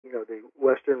the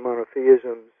Western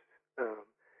monotheisms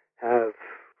have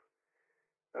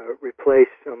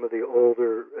replaced some of the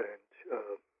older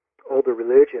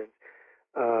religions.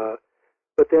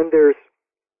 But then there's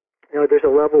a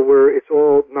level where it's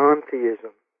all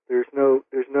non-theism. There's no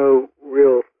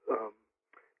real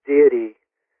deity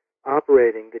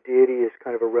operating. The deity is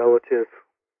kind of a relative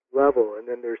level, and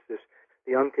then there's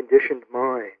the unconditioned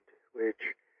mind,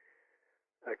 which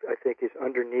I think is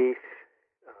underneath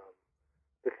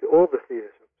all the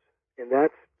theisms, and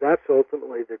that's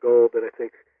ultimately the goal that I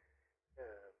think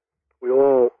we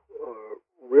all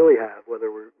really have,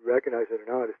 whether we recognize it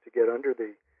or not, is to get under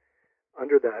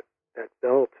that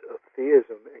belt of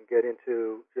theism and get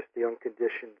into just the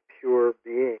unconditioned, pure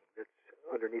being that's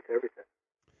underneath everything.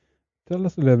 Tell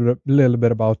us a little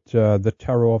bit about the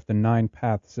Tarot of the Nine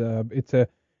Paths. It's a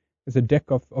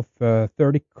deck of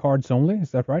 30 cards only.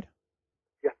 Is that right?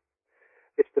 Yeah,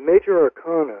 it's the major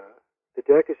arcana. The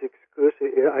deck is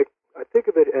exclusive. I think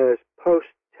of it as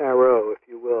post-tarot, if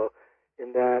you will,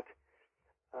 in that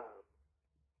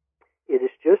it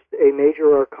is just a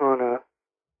major arcana,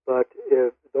 but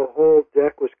the whole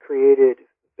deck was created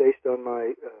based on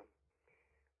my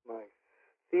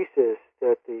thesis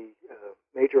that the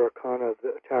major arcana of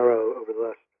the tarot over the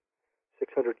last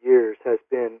 600 years has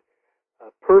been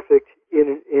perfect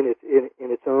in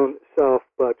its own self,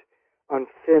 but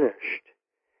unfinished.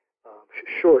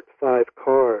 Short 5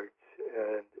 cards,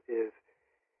 and if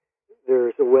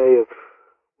there's a way of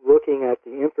looking at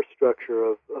the infrastructure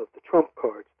of the trump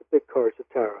cards, the big cards of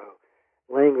tarot,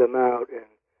 laying them out and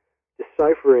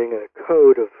deciphering a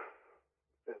code of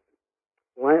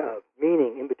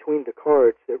meaning in between the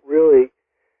cards that really,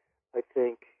 I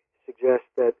think, suggests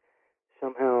that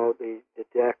somehow the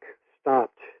deck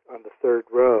stopped on the third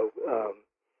row,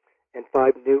 and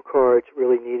 5 new cards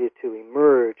really needed to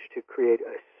emerge to create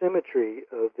a symmetry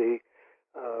of the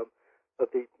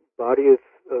body of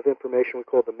information we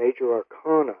call the major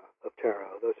arcana of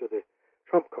tarot. Those are the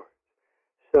trump cards.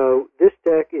 So this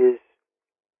deck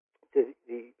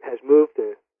has moved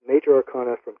the major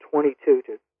arcana from 22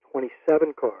 to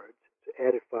 27 cards. It's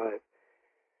added 5,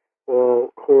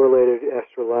 all correlated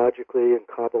astrologically and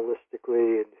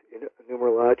kabbalistically and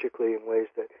numerologically in ways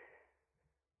that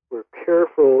we're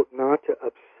careful not to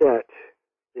upset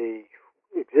the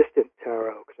existent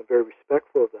tarot, because I'm very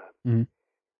respectful of that. Mm-hmm.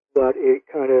 But it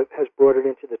kind of has brought it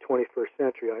into the 21st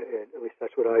century, at least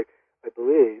that's what I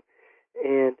believe.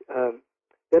 And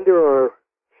then there are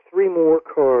 3 more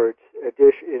cards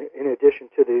in addition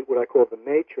to what I call the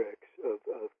matrix of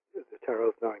the Tarot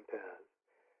of Nine Paths.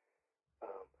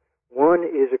 One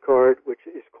is a card which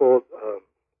is called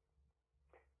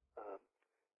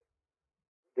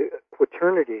the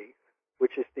Quaternity,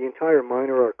 which is the entire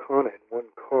minor arcana in one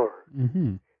card.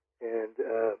 Mm-hmm. And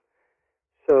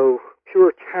so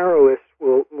pure tarotists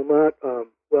will not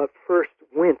at first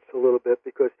wince a little bit,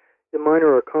 because the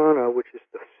minor arcana, which is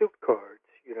the suit cards,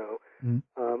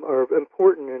 are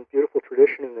important and beautiful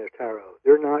tradition in their tarot.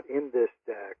 They're not in this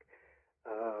deck,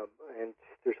 and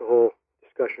there's a whole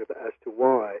discussion as to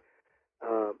why.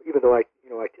 Even though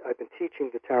I've been teaching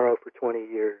the tarot for 20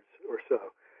 years or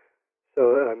so,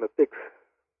 I'm a big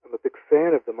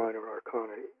fan of the minor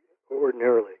arcana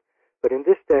ordinarily. But in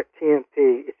this deck,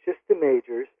 TMP, it's just the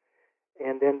majors,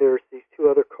 and then there's these 2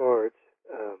 other cards,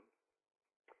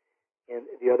 and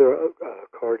the other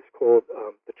card is called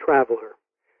the Traveler,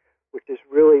 which is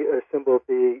really a symbol of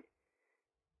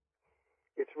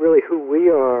it's really who we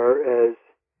are as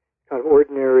kind of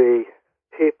ordinary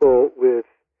people with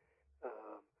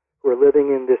who are living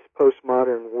in this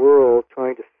postmodern world,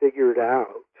 trying to figure it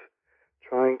out,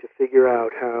 trying to figure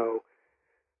out how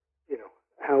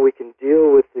we can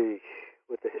deal with the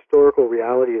historical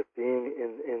reality of being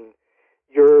in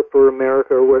Europe or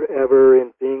America or whatever,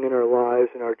 and being in our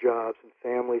lives and our jobs and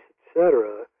families,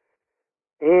 etc.,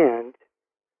 and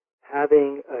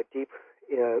having a deep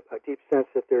sense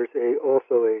that there's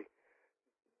also a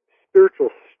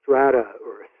spiritual strata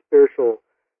or a spiritual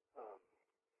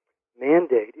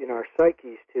mandate in our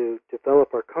psyches to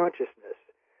develop our consciousness.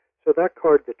 So that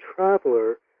card, the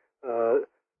Traveler,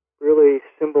 really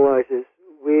symbolizes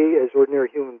we as ordinary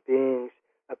human beings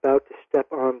about to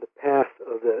step on the path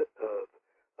of the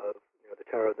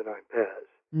Tarot of the Nine Paths.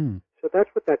 Mm. So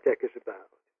that's what that deck is about.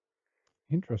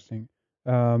 Interesting.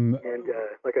 And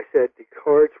like I said, the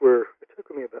cards it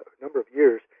took me about a number of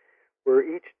years, were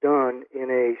each done in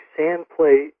a sand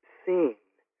play scene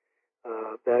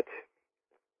that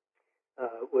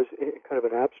was in kind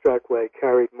of an abstract way,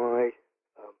 carried my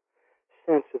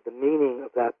sense of the meaning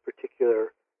of that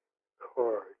particular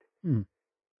card. Mm.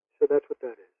 So that's what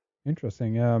that is.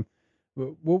 Interesting.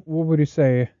 What would you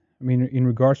say I mean, in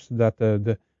regards to that,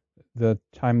 the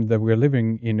time that we're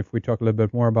living in, if we talk a little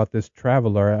bit more about this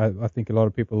traveler, I think a lot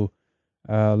of people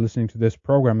listening to this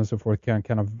program and so forth can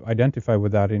kind of identify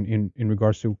with that in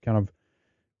regards to kind of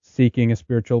seeking a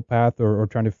spiritual path or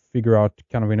trying to figure out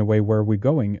kind of in a way where we're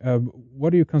going.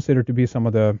 What do you consider to be some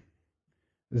of the,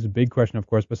 this is a big question, of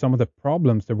course, but some of the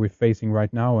problems that we're facing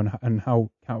right now, and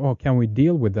how can we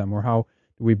deal with them, or how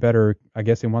do we better, I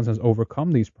guess, in one sense,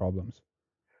 overcome these problems?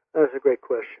 That's a great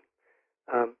question.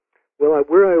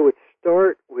 Where I would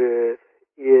start with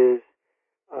is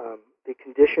the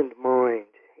conditioned mind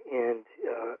and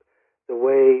the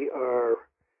way our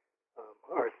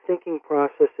thinking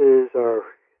processes, our,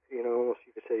 almost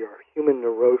you could say our human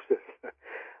neurosis,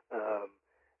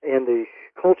 and the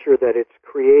culture that it's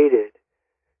created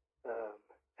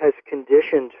has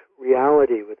conditioned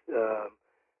reality with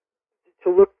to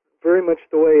look very much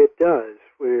the way it does,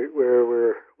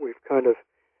 where we've kind of,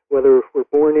 whether we're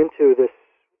born into this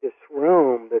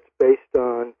realm that's based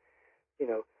on,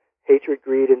 hatred,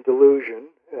 greed, and delusion,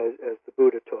 as the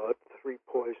Buddha taught, the three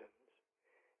poisons,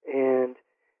 and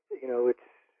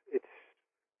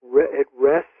it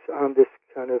rests on this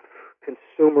kind of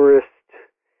consumerist,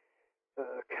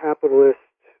 capitalist,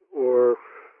 or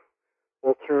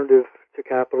alternative to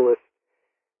capitalist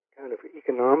kind of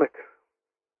economic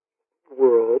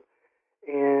world,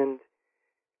 and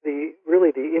the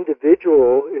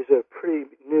individual is a pretty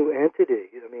new entity.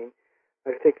 I mean,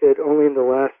 I think that only in the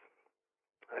last,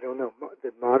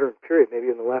 the modern period, maybe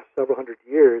in the last several hundred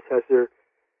years, has there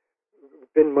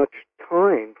been much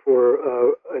time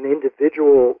for an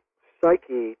individual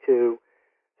psyche to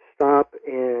stop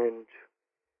and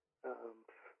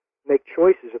make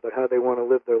choices about how they want to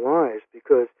live their lives,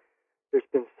 because there's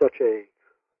been such a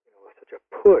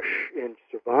push in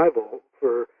survival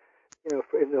for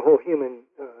in the whole human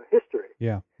history.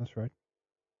 Yeah, that's right.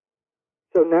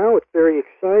 So now it's very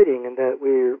exciting in that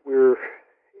we're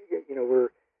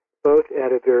both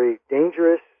at a very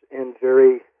dangerous and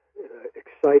very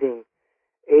exciting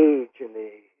age in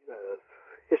the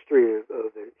history of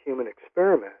the human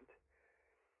experiment,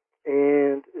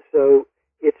 and so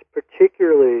it's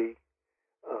particularly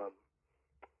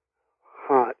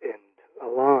hot and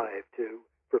alive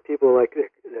for people like that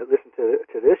listen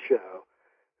to this show,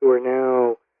 who are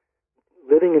now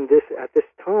living in this at this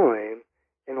time,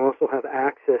 and also have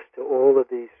access to all of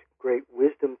these great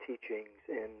wisdom teachings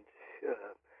and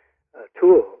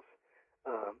tools.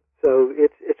 So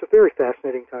it's a very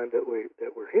fascinating time that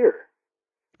we're here.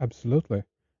 Absolutely,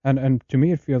 and to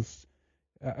me it feels,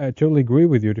 I totally agree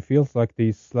with you. It feels like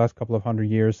these last couple of 100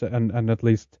 years, and at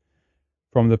least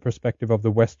from the perspective of the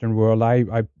Western world,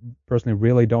 I personally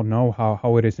really don't know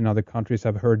how it is in other countries.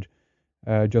 I've heard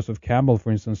Joseph Campbell,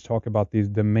 for instance, talk about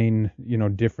the main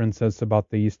differences about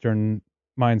the Eastern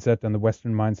mindset and the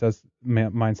Western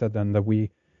mindset, and that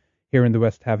we here in the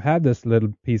West have had this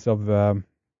little piece of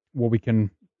what we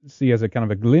can see as a kind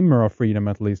of a glimmer of freedom,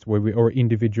 at least, or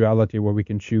individuality, where we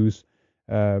can choose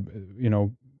how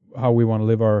we want to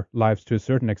live our lives to a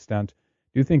certain extent.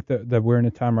 Do you think that we're in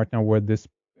a time right now where this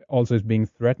also is being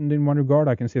threatened in one regard?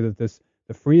 I can see that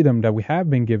the freedom that we have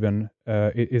been given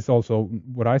is also,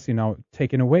 what I see now,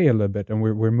 taken away a little bit, and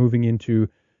we're moving into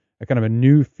a kind of a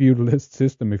new feudalist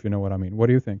system, if you know what I mean. What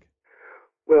do you think?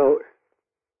 Well,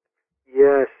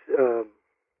 yes,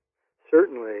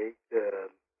 certainly.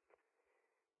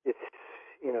 It's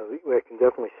I can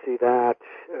definitely see that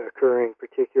occurring,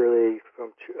 particularly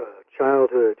from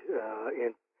childhood,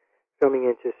 and coming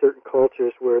into certain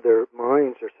cultures where their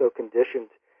minds are so conditioned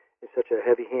in such a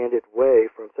heavy-handed way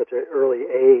from such an early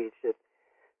age that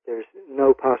there's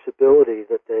no possibility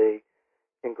that they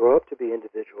can grow up to be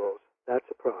individuals. That's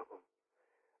a problem.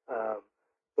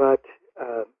 But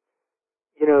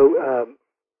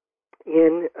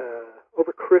in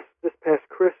over this past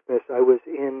Christmas, I was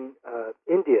in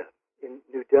India, in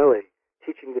New Delhi,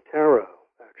 teaching the tarot,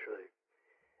 actually.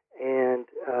 And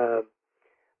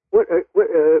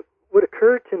what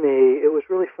occurred to me, it was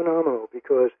really phenomenal,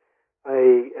 because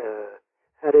I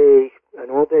had an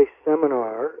all-day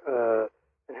seminar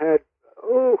and had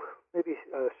maybe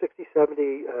 60,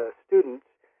 70 students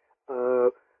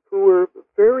who were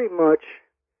very much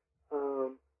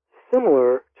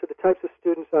similar to the types of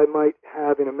students I might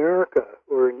have in America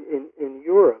or in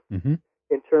Europe, Mm-hmm.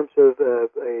 in terms of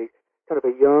a kind of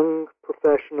a young,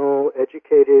 professional,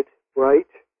 educated, bright,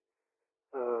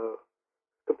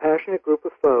 compassionate group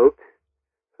of folk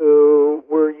who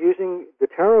were using the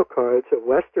tarot cards, a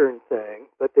Western thing,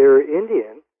 but they were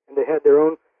Indian, and they had their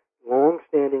own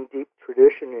long-standing, deep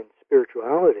tradition in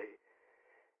spirituality.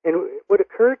 And what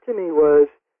occurred to me was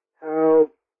how,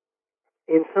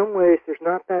 in some ways, there's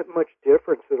not that much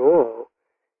difference at all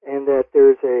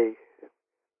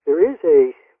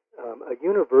a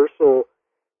universal